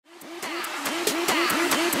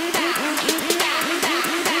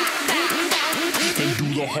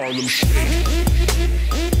Harlem Shake.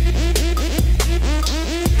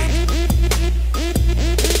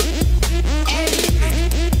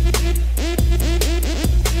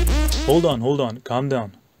 Hold on, calm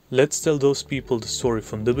down. Let's tell those people the story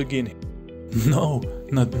from the beginning. No,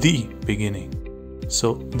 not the beginning.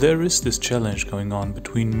 So there is this challenge going on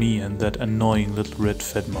between me and that annoying little red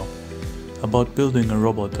fed mob about building a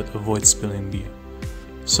robot that avoids spilling beer.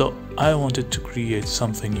 So I wanted to create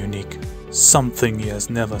something unique, something he has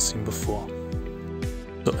never seen before.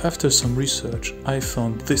 So after some research, I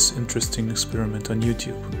found this interesting experiment on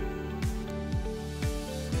YouTube.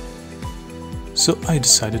 So I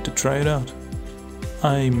decided to try it out.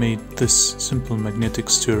 I made this simple magnetic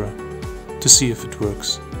stirrer to see if it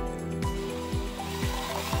works.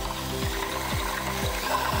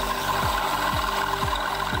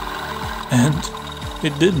 And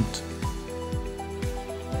it didn't.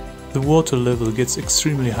 The water level gets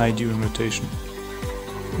extremely high during rotation.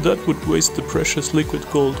 That would waste the precious liquid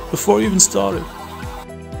gold before I even started.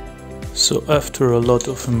 So after a lot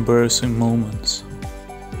of embarrassing moments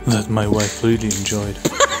that my wife really enjoyed,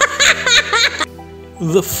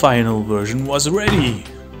 the final version was ready.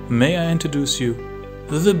 May I introduce you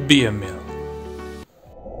the beer mill?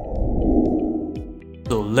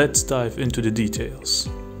 So let's dive into the details.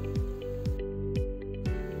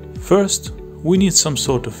 First, we need some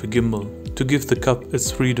sort of a gimbal to give the cup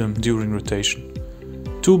its freedom during rotation.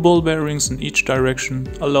 2 ball bearings in each direction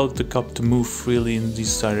allowed the cup to move freely in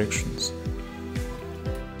these directions.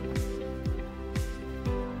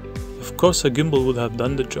 Of course, a gimbal would have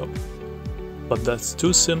done the job, but that's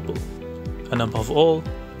too simple, and above all,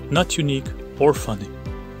 not unique or funny.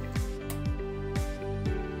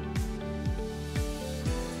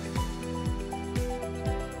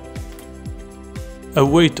 A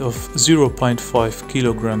weight of 0.5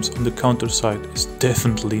 kilograms on the counter side is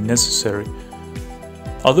definitely necessary.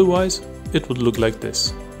 Otherwise, it would look like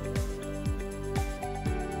this.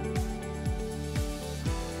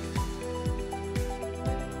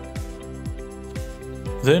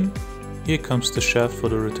 Then, here comes the shaft for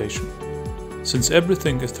the rotation. Since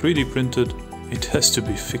everything is 3D printed, it has to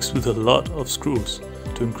be fixed with a lot of screws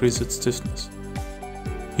to increase its stiffness.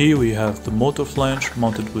 Here we have the motor flange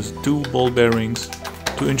mounted with 2 ball bearings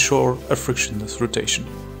to ensure a frictionless rotation.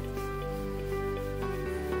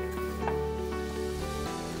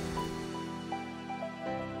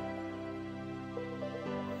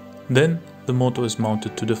 Then the motor is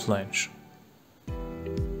mounted to the flange.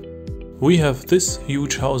 We have this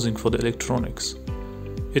huge housing for the electronics.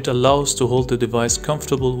 It allows to hold the device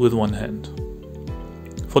comfortable with one hand.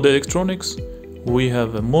 For the electronics, we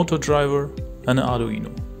have a motor driver and an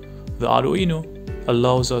arduino. The arduino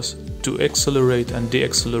allows us to accelerate and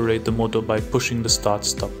deaccelerate the motor by pushing the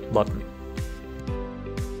start-stop button.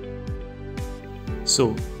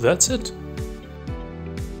 So that's it.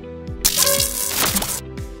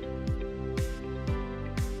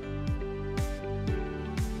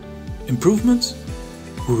 Improvements?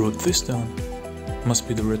 Who wrote this down? Must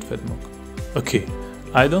be the red fed mug. Okay,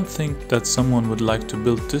 I don't think that someone would like to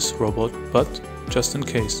build this robot, but just in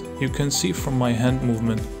case, you can see from my hand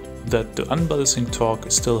movement that the unbalancing torque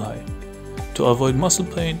is still high. To avoid muscle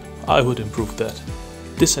pain, I would improve that.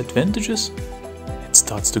 Disadvantages? It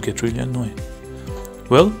starts to get really annoying.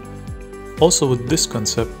 Well, also with this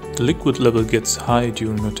concept, the liquid level gets high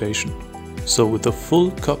during rotation. So with a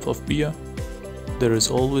full cup of beer, there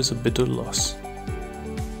is always a bitter loss.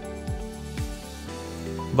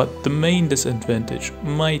 But the main disadvantage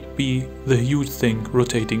might be the huge thing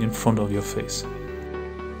rotating in front of your face.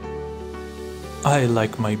 I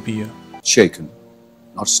like my beer shaken,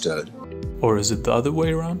 not stirred. Or is it the other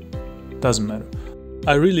way around? Doesn't matter.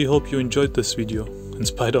 I really hope you enjoyed this video, in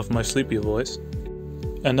spite of my sleepy voice.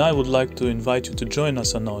 And I would like to invite you to join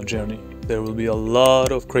us on our journey. There will be a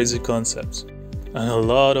lot of crazy concepts and a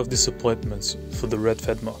lot of disappointments for the red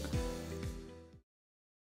fed mug.